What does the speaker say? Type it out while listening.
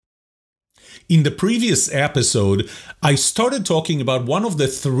In the previous episode, I started talking about one of the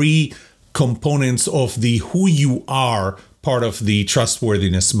three components of the who you are part of the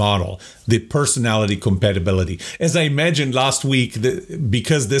trustworthiness model, the personality compatibility. As I mentioned last week,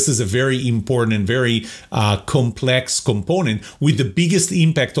 because this is a very important and very complex component with the biggest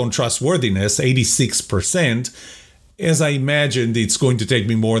impact on trustworthiness, 86%, as I imagined, it's going to take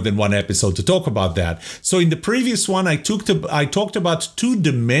me more than one episode to talk about that. So in the previous one, I talked about two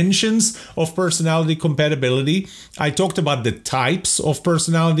dimensions of personality compatibility. I talked about the types of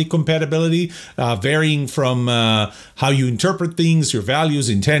personality compatibility, varying from how you interpret things, your values,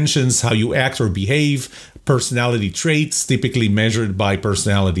 intentions, how you act or behave, personality traits, typically measured by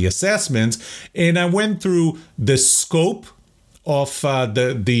personality assessments. And I went through the scope of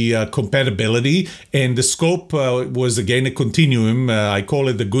the compatibility, and the scope was again a continuum. I call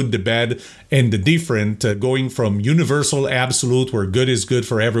it the good, the bad, and the different, going from universal absolute, where good is good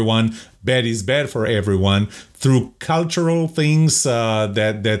for everyone, bad is bad for everyone, through cultural things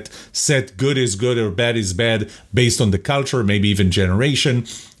that set good is good or bad is bad based on the culture, maybe even generation,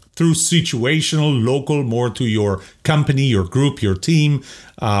 through situational, local, more to your company, your group, your team,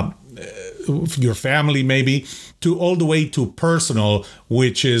 your family maybe, to all the way to personal,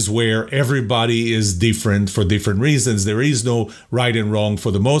 which is where everybody is different for different reasons. There is no right and wrong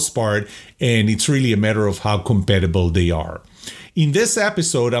for the most part, and it's really a matter of how compatible they are. In this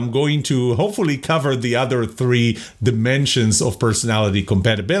episode, I'm going to hopefully cover the other three dimensions of personality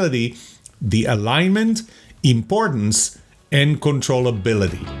compatibility: the alignment, importance, and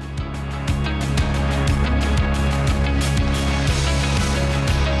controllability.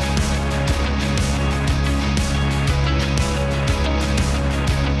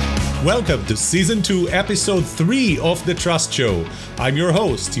 Welcome to Season 2, Episode 3 of The Trust Show. I'm your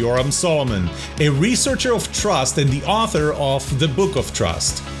host, Yoram Solomon, a researcher of trust and the author of The Book of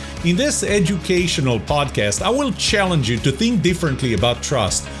Trust. In this educational podcast, I will challenge you to think differently about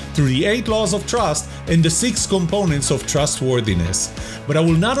trust through the 8 laws of trust and the 6 components of trustworthiness. But I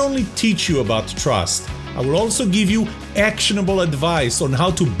will not only teach you about trust, I will also give you actionable advice on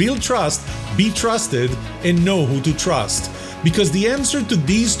how to build trust, be trusted, and know who to trust. Because the answer to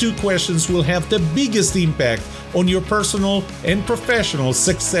these 2 questions will have the biggest impact on your personal and professional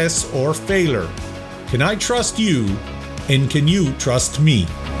success or failure. Can I trust you? And can you trust me?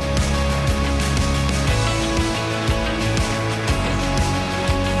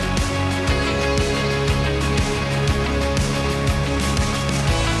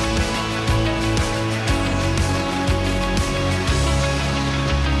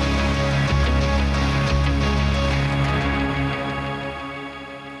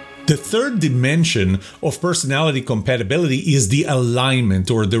 The third dimension of personality compatibility is the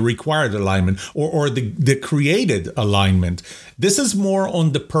alignment, or the required alignment, or the created alignment. This is more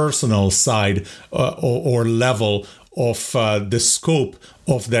on the personal side or level of the scope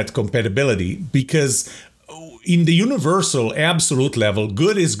of that compatibility, because in the universal absolute level,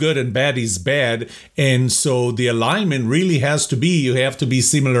 good is good and bad is bad. And so the alignment really has to be, you have to be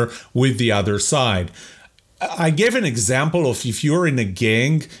similar with the other side. I gave an example of if you're in a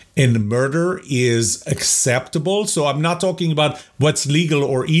gang and murder is acceptable. So I'm not talking about what's legal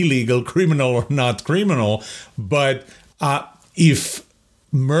or illegal, criminal or not criminal, but if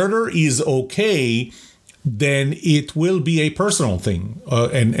murder is okay, then it will be a personal thing,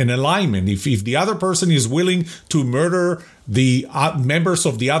 an alignment. If the other person is willing to murder the members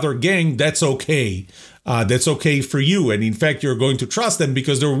of the other gang, that's okay. That's okay for you. And in fact, you're going to trust them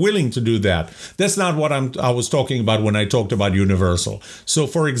because they're willing to do that. That's not what I was talking about when I talked about universal. So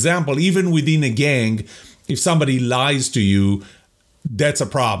for example, even within a gang, if somebody lies to you, that's a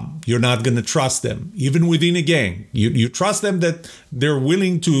problem. You're not going to trust them. Even within a gang, you trust them that they're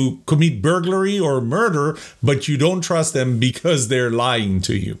willing to commit burglary or murder, but you don't trust them because they're lying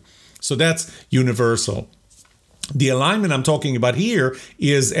to you. So that's universal. The alignment I'm talking about here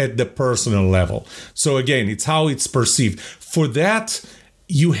is at the personal level. So again, it's how it's perceived. For that,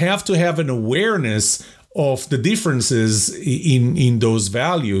 you have to have an awareness of the differences in those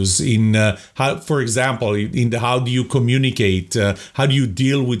values, in how, for example, in the how do you communicate, how do you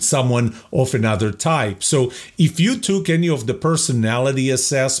deal with someone of another type. So if you took any of the personality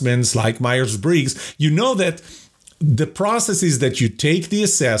assessments like Myers-Briggs, you know that the process is that you take the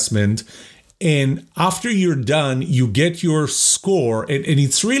assessment, and after you're done, you get your score. And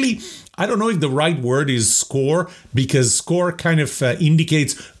it's really, I don't know if the right word is score, because score kind of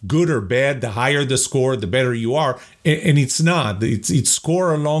indicates good or bad. The higher the score, the better you are. And it's not. It's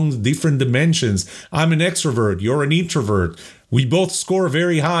score along different dimensions. I'm an extrovert. You're an introvert. We both score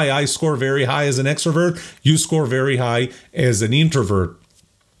very high. I score very high as an extrovert. You score very high as an introvert.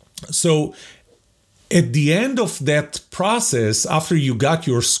 So at the end of that process, after you got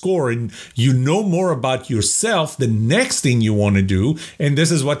your score and you know more about yourself, the next thing you want to do, and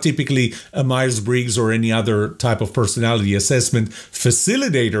this is what typically a Myers-Briggs or any other type of personality assessment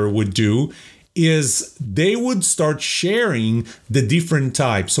facilitator would do, is they would start sharing the different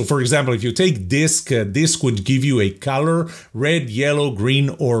types. So for example, if you take DISC, DISC would give you a color, red, yellow,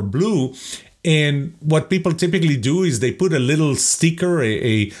 green, or blue. And what people typically do is they put a little sticker,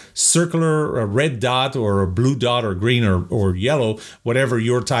 a circular, a red dot or a blue dot or green or yellow, whatever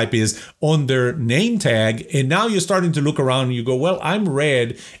your type is, on their name tag. And now you're starting to look around and you go, well, I'm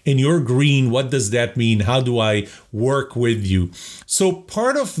red and you're green. What does that mean? How do I work with you? So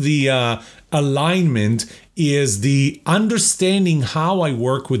part of the alignment is the understanding how I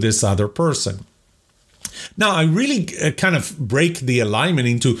work with this other person. Now, I really kind of break the alignment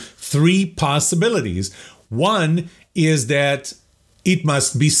into three possibilities. One is that it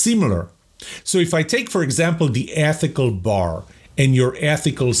must be similar. So if I take, for example, the ethical bar and your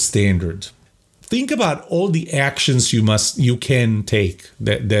ethical standard, think about all the actions you can take,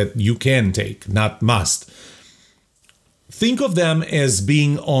 that you can take, not must. Think of them as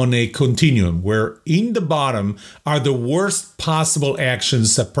being on a continuum where in the bottom are the worst possible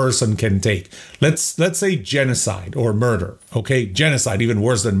actions a person can take. Let's say genocide or murder. Okay, genocide, even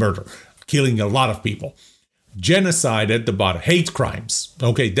worse than murder, killing a lot of people. Genocide at the bottom, hate crimes.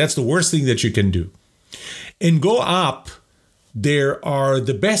 Okay, that's the worst thing that you can do. And go up, there are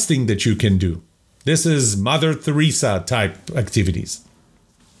the best thing that you can do. This is Mother Teresa type activities.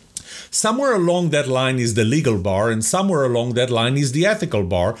 Somewhere along that line is the legal bar, and somewhere along that line is the ethical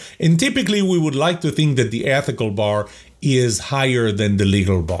bar. And typically we would like to think that the ethical bar is higher than the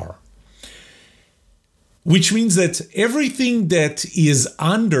legal bar. Which means that everything that is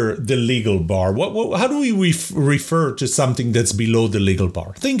under the legal bar, how do we refer to something that's below the legal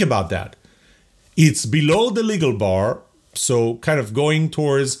bar? Think about that. It's below the legal bar, so kind of going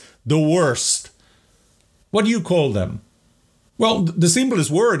towards the worst. What do you call them? Well, the simplest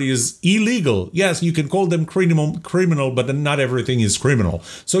word is illegal. Yes, you can call them criminal, but not everything is criminal.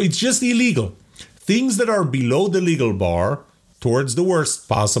 So it's just illegal. Things that are below the legal bar, towards the worst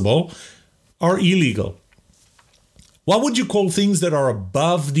possible, are illegal. What would you call things that are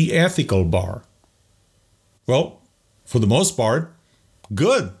above the ethical bar? Well, for the most part,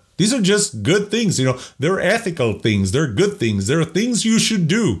 good. These are just good things, they're ethical things, they're good things, they're things you should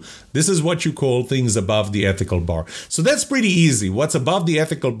do. This is what you call things above the ethical bar. So that's pretty easy. What's above the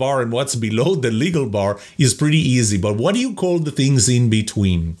ethical bar and what's below the legal bar is pretty easy. But what do you call the things in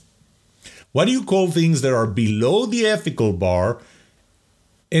between? What do you call things that are below the ethical bar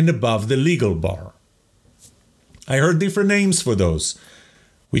and above the legal bar? I heard different names for those.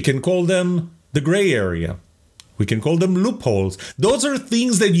 We can call them the gray area. We can call them loopholes. Those are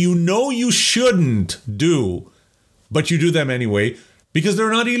things that you shouldn't do, but you do them anyway because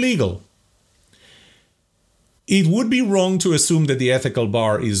they're not illegal. It would be wrong to assume that the ethical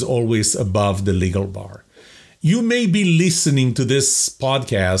bar is always above the legal bar. You may be listening to this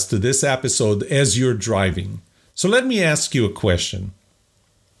podcast, to this episode, as you're driving. So let me ask you a question.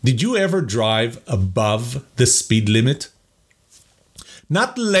 Did you ever drive above the speed limit?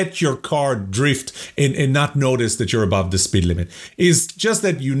 Not let your car drift and not notice that you're above the speed limit. It's just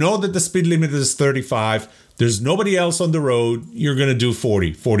that you know that the speed limit is 35. There's nobody else on the road. You're going to do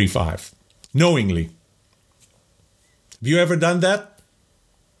 40, 45. Knowingly. Have you ever done that?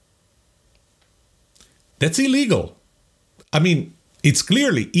 That's illegal. I mean, it's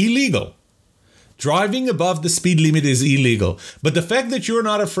clearly illegal. Driving above the speed limit is illegal. But the fact that you're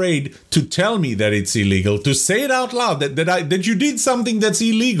not afraid to tell me that it's illegal, to say it out loud, that you did something that's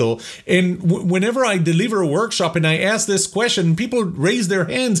illegal, and whenever I deliver a workshop and I ask this question, people raise their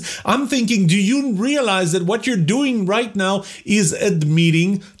hands, I'm thinking, do you realize that what you're doing right now is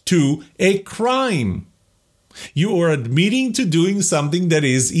admitting to a crime? You are admitting to doing something that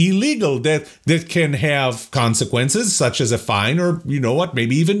is illegal, that can have consequences such as a fine or,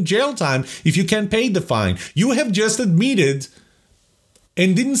 maybe even jail time if you can't pay the fine. You have just admitted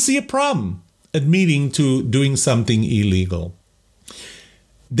and didn't see a problem admitting to doing something illegal.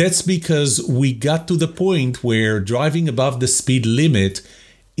 That's because we got to the point where driving above the speed limit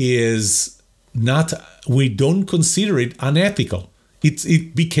is not, we don't consider it unethical.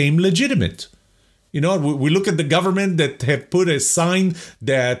 It became legitimate. We look at the government that have put a sign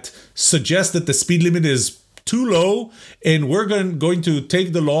that suggests that the speed limit is too low, and we're going to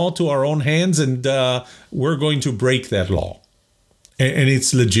take the law to our own hands, and we're going to break that law. And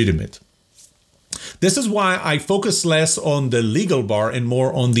it's legitimate. This is why I focus less on the legal bar and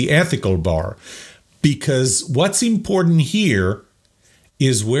more on the ethical bar, because what's important here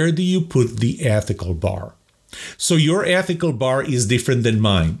is where do you put the ethical bar? So your ethical bar is different than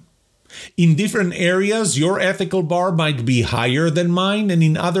mine. In different areas, your ethical bar might be higher than mine, and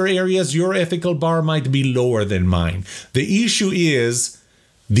in other areas, your ethical bar might be lower than mine. The issue is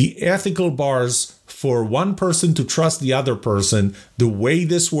the ethical bars for one person to trust the other person. The way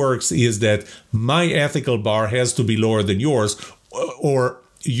this works is that my ethical bar has to be lower than yours, or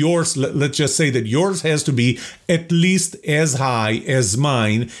yours, let's just say that yours has to be at least as high as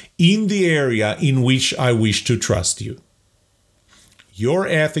mine in the area in which I wish to trust you. Your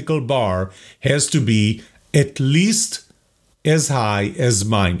ethical bar has to be at least as high as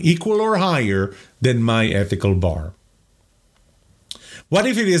mine, equal or higher than my ethical bar. What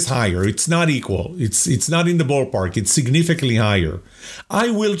if it is higher? It's not equal. It's not in the ballpark. It's significantly higher. I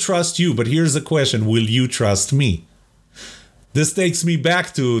will trust you, but here's the question. Will you trust me? This takes me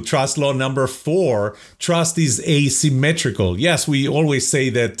back to trust law number 4. Trust is asymmetrical. Yes, we always say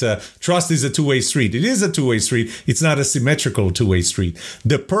that trust is a two-way street. It is a two-way street. It's not a symmetrical two-way street.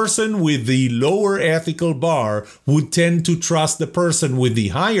 The person with the lower ethical bar would tend to trust the person with the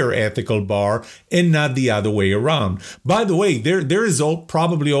higher ethical bar and not the other way around. By the way, there is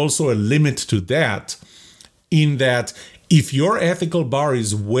probably also a limit to that, in that if your ethical bar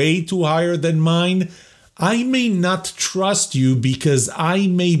is way too higher than mine, I may not trust you because I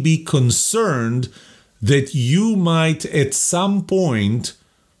may be concerned that you might at some point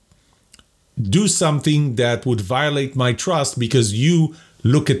do something that would violate my trust because you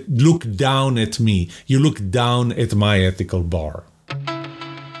look down at me. You look down at my ethical bar.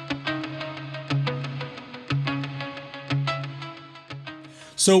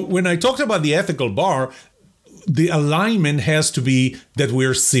 So when I talked about the ethical bar, the alignment has to be that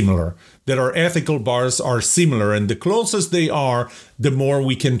we're similar, that our ethical bars are similar, and the closest they are, the more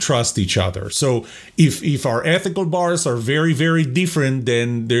we can trust each other. So if our ethical bars are very, very different,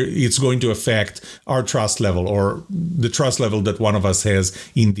 then it's going to affect our trust level, or the trust level that one of us has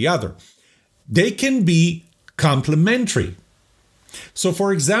in the other. They can be complementary. So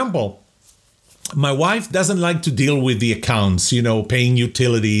for example, my wife doesn't like to deal with the accounts, paying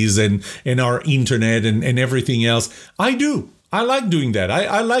utilities and our internet and everything else. I do. I like doing that.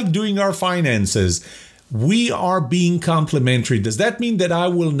 I like doing our finances. We are being complementary. Does that mean that I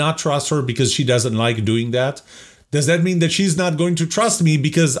will not trust her because she doesn't like doing that? Does that mean that she's not going to trust me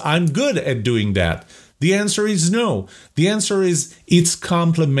because I'm good at doing that? The answer is no. The answer is it's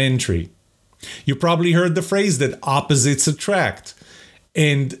complementary. You probably heard the phrase that opposites attract.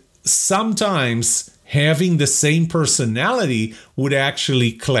 And sometimes having the same personality would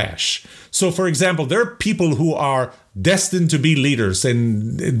actually clash. So, for example, there are people who are destined to be leaders,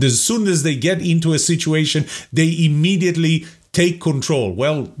 and as soon as they get into a situation, they immediately take control.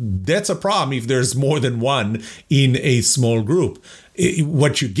 Well, that's a problem if there's more than one in a small group.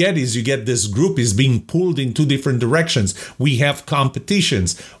 What you get is this group is being pulled in two different directions. We have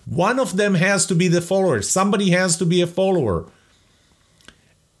competitions. One of them has to be the follower. Somebody has to be a follower.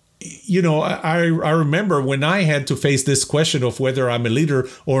 I remember when I had to face this question of whether I'm a leader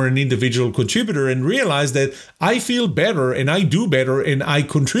or an individual contributor, and realized that I feel better and I do better and I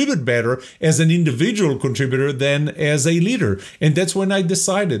contribute better as an individual contributor than as a leader. And that's when I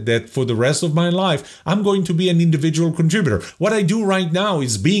decided that for the rest of my life, I'm going to be an individual contributor. What I do right now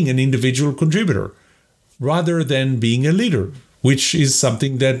is being an individual contributor rather than being a leader, which is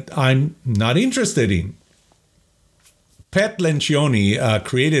something that I'm not interested in. Pat Lencioni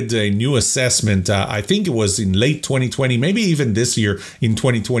created a new assessment. I think it was in late 2020, maybe even this year in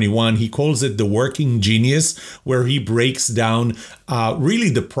 2021. He calls it the Working Genius, where he breaks down really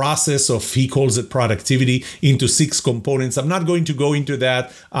the process of, he calls it productivity, into 6 components. I'm not going to go into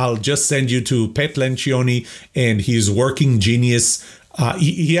that. I'll just send you to Pat Lencioni and his Working Genius.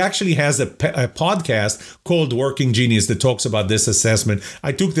 He actually has a podcast called Working Genius that talks about this assessment.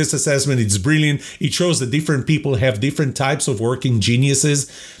 I took this assessment. It's brilliant. It shows that different people have different types of working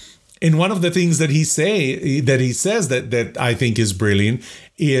geniuses. And one of the things that he says that I think is brilliant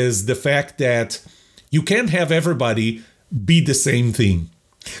is the fact that you can't have everybody be the same thing.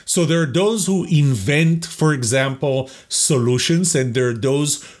 So there are those who invent, for example, solutions, and there are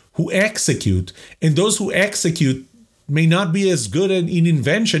those who execute. And those who execute may not be as good in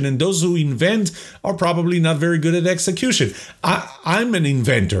invention, and those who invent are probably not very good at execution. I'm an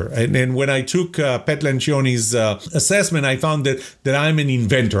inventor, and when I took Pat Lencioni's assessment, I found that I'm an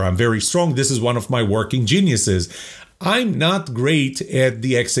inventor. I'm very strong. This is one of my working geniuses. I'm not great at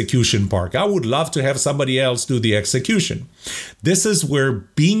the execution part. I would love to have somebody else do the execution. This is where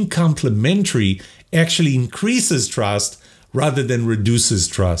being complementary actually increases trust rather than reduces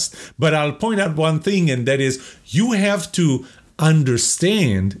trust. But I'll point out one thing, and that is you have to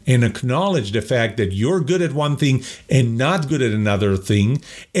understand and acknowledge the fact that you're good at one thing and not good at another thing,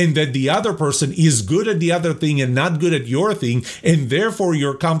 and that the other person is good at the other thing and not good at your thing, and therefore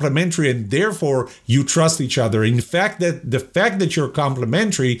you're complementary and therefore you trust each other. In fact, that the fact that you're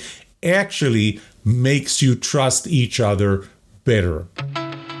complementary actually makes you trust each other better.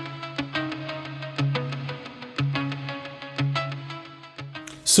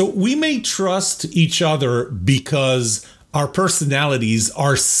 So we may trust each other because our personalities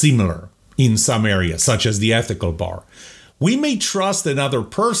are similar in some areas, such as the ethical bar. We may trust another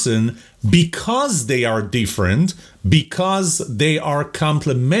person because they are different, because they are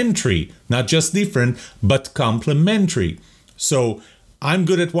complementary, not just different, but complementary. So I'm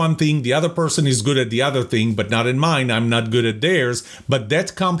good at one thing, the other person is good at the other thing, but not in mine. I'm not good at theirs. But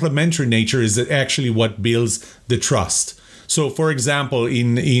that complementary nature is actually what builds the trust. So, for example,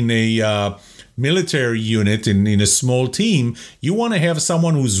 in a military unit, in a small team, you want to have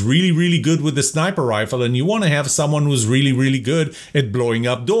someone who's really, really good with the sniper rifle, and you want to have someone who's really, really good at blowing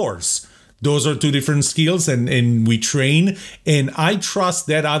up doors. Those are two different skills, and we train, and I trust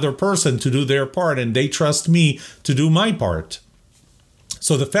that other person to do their part, and they trust me to do my part.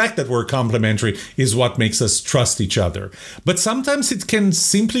 So the fact that we're complementary is what makes us trust each other. But sometimes it can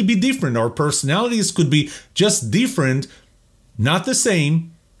simply be different. Our personalities could be just different, not the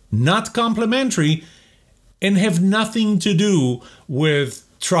same, not complementary, and have nothing to do with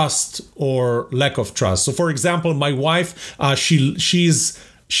trust or lack of trust. So, for example, my wife,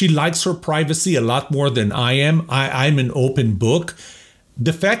 she likes her privacy a lot more than I am. I'm an open book.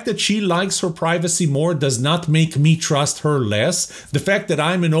 The fact that she likes her privacy more does not make me trust her less. The fact that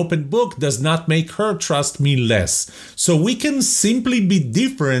I'm an open book does not make her trust me less. So we can simply be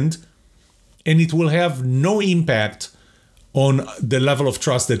different, and it will have no impact on the level of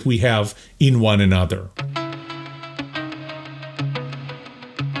trust that we have in one another.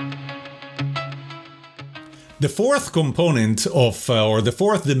 The fourth component of, or the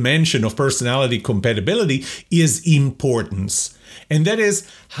fourth dimension of personality compatibility is importance. And that is,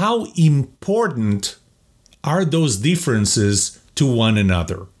 how important are those differences to one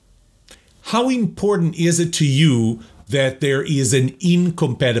another? How important is it to you that there is an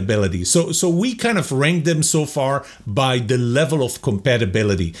incompatibility? So we kind of ranked them so far by the level of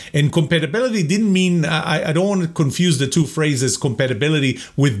compatibility. And compatibility didn't mean, I don't want to confuse the two phrases, compatibility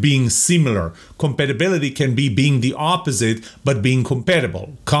with being similar. Compatibility can be being the opposite, but being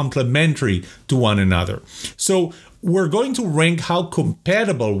compatible, complementary to one another. So we're going to rank how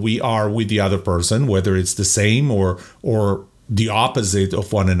compatible we are with the other person, whether it's the same or the opposite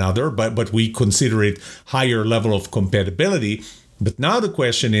of one another, but we consider it higher level of compatibility. But now the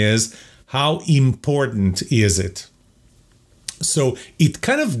question is, how important is it? So it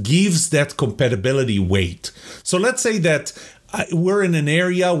kind of gives that compatibility weight. So let's say that we're in an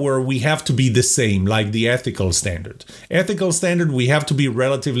area where we have to be the same, like the ethical standard. Ethical standard, we have to be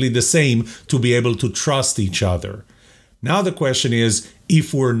relatively the same to be able to trust each other. Now the question is,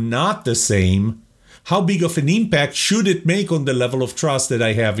 if we're not the same, how big of an impact should it make on the level of trust that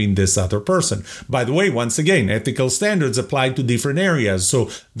I have in this other person? By the way, once again, ethical standards apply to different areas. So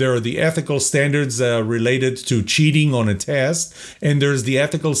there are the ethical standards related to cheating on a test, and there's the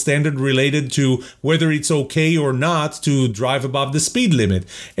ethical standard related to whether it's okay or not to drive above the speed limit.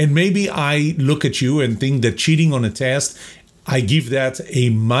 And maybe I look at you and think that cheating on a test, I give that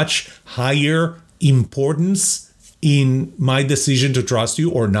a much higher importance in my decision to trust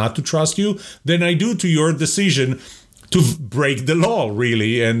you or not to trust you than I do to your decision to break the law,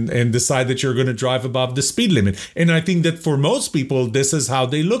 really, and decide that you're going to drive above the speed limit. And I think that for most people, this is how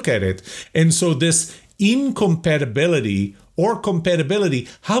they look at it. And so this incompatibility or compatibility,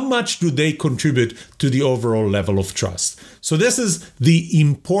 how much do they contribute to the overall level of trust? So this is the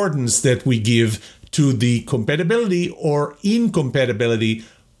importance that we give to the compatibility or incompatibility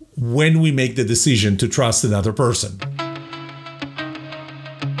when we make the decision to trust another person.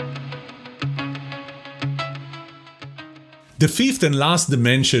 The fifth and last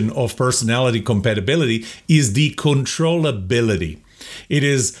dimension of personality compatibility is the controllability. It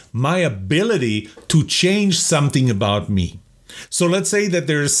is my ability to change something about me. So let's say that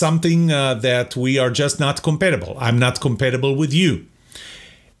there is something that we are just not compatible. I'm not compatible with you,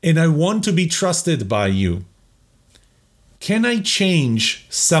 and I want to be trusted by you. Can I change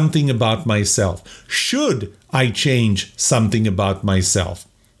something about myself? Should I change something about myself?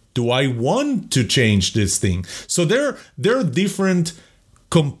 Do I want to change this thing? So there are different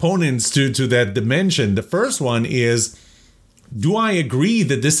components to that dimension. The first one is, do I agree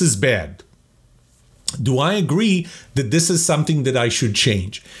that this is bad? Do I agree that this is something that I should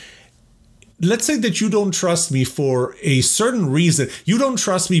change? let's say that you don't trust me for a certain reason. You don't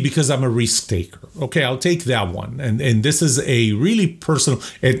trust me because I'm a risk taker. Okay, I'll take that one. And this is a really personal,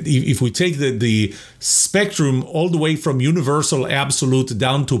 and if we take the spectrum all the way from universal, absolute,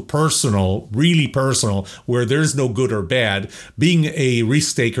 down to personal, really personal, where there's no good or bad, being a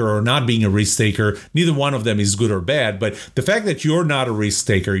risk taker or not being a risk taker, neither one of them is good or bad. But the fact that you're not a risk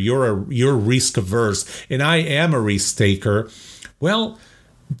taker, you're risk averse, and I am a risk taker, well,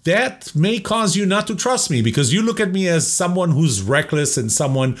 that may cause you not to trust me because you look at me as someone who's reckless and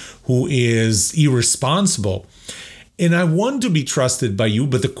someone who is irresponsible. And I want to be trusted by you,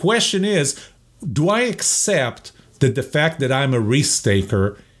 but the question is, do I accept that the fact that I'm a risk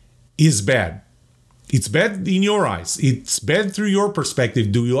taker is bad? It's bad in your eyes. It's bad through your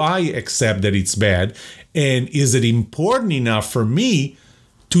perspective. Do I accept that it's bad? And is it important enough for me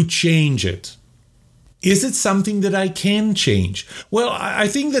to change it? Is it something that I can change? Well, I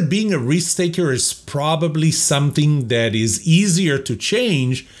think that being a risk taker is probably something that is easier to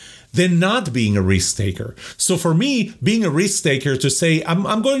change than not being a risk taker. So for me, being a risk taker, to say,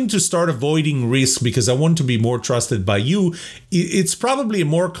 I'm going to start avoiding risk because I want to be more trusted by you, it's probably a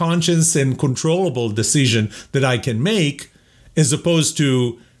more conscious and controllable decision that I can make, as opposed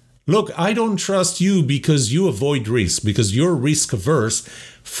to, look, I don't trust you because you avoid risk, because you're risk averse.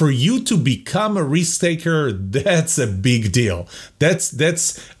 For you to become a risk taker, that's a big deal.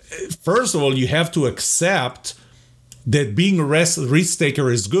 That's first of all, you have to accept that being a risk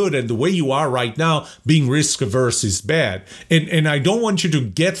taker is good, and the way you are right now, being risk averse is bad. And I don't want you to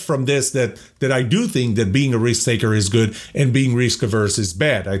get from this that I do think that being a risk taker is good and being risk averse is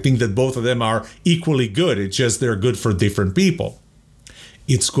bad. I think that both of them are equally good. It's just they're good for different people.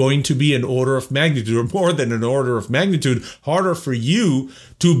 It's going to be an order of magnitude, or more than an order of magnitude, harder for you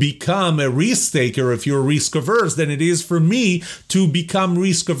to become a risk taker if you're risk averse than it is for me to become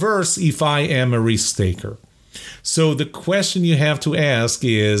risk averse if I am a risk taker. So the question you have to ask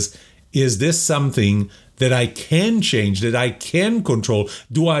is this something that I can change, that I can control?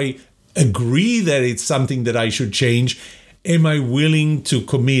 Do I agree that it's something that I should change? Am I willing to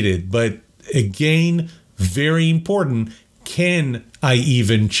commit it? But again, very important, can I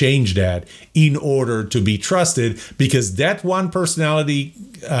even change that in order to be trusted? Because that one personality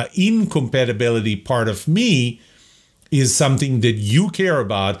incompatibility part of me is something that you care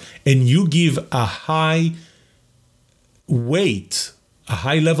about, and you give a high weight, a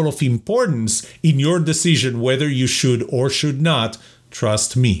high level of importance in your decision whether you should or should not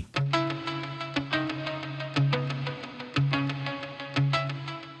trust me.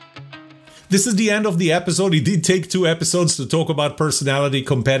 This is the end of the episode. It did take 2 episodes to talk about personality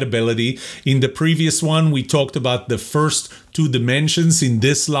compatibility. In the previous one, we talked about the first 2 dimensions. In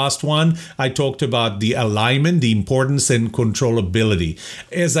this last one, I talked about the alignment, the importance, and controllability.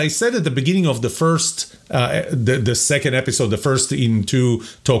 As I said at the beginning of the first, the second episode, the first in 2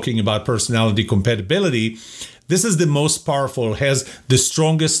 talking about personality compatibility, this is the most powerful, has the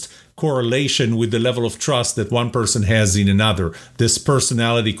strongest correlation with the level of trust that one person has in another. This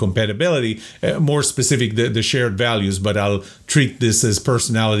personality compatibility, more specific, the shared values, but I'll treat this as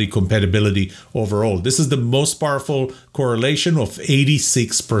personality compatibility overall. This is the most powerful correlation of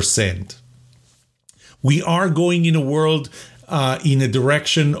 86%. We are going in a world in a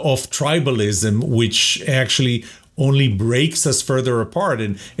direction of tribalism, which actually only breaks us further apart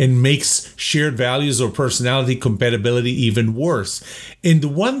and makes shared values or personality compatibility even worse. And the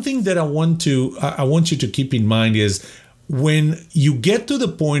one thing that I want you to keep in mind is, when you get to the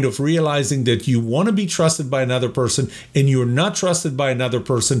point of realizing that you want to be trusted by another person and you're not trusted by another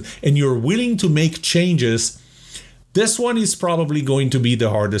person and you're willing to make changes, this one is probably going to be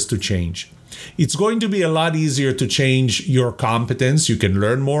the hardest to change. It's going to be a lot easier to change your competence. You can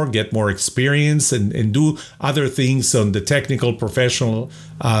learn more, get more experience, and do other things on the technical, professional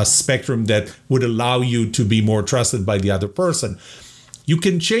spectrum that would allow you to be more trusted by the other person. You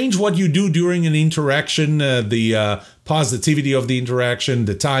can change what you do during an interaction, the positivity of the interaction,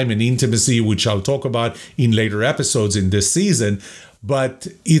 the time and intimacy, which I'll talk about in later episodes in this season. But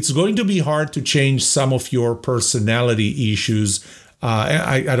it's going to be hard to change some of your personality issues.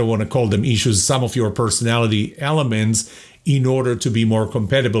 I don't want to call them issues, some of your personality elements, in order to be more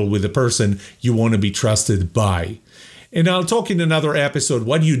compatible with the person you want to be trusted by. And I'll talk in another episode,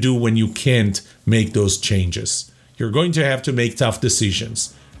 what do you do when you can't make those changes? You're going to have to make tough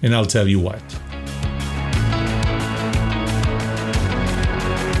decisions, and I'll tell you what.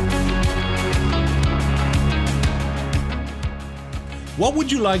 What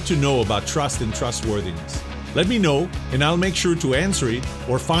would you like to know about trust and trustworthiness? Let me know, and I'll make sure to answer it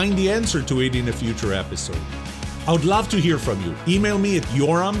or find the answer to it in a future episode. I would love to hear from you. Email me at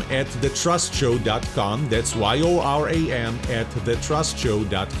yoram@thetrustshow.com. That's YORAM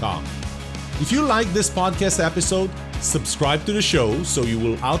 @thetrustshow.com. If you like this podcast episode, subscribe to the show so you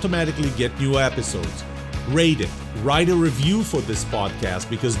will automatically get new episodes. Rate it. Write a review for this podcast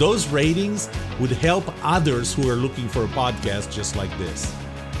because those ratings would help others who are looking for a podcast just like this.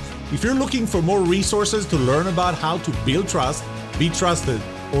 If you're looking for more resources to learn about how to build trust, be trusted,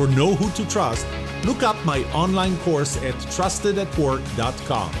 or know who to trust, look up my online course at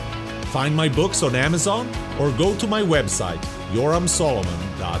trustedatwork.com. Find my books on Amazon or go to my website,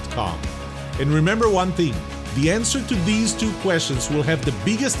 yoramsolomon.com. And remember one thing, the answer to these two questions will have the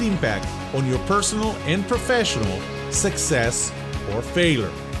biggest impact on your personal and professional success or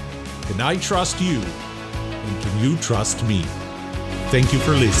failure. Can I trust you? And can you trust me? Thank you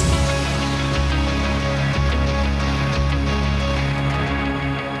for listening.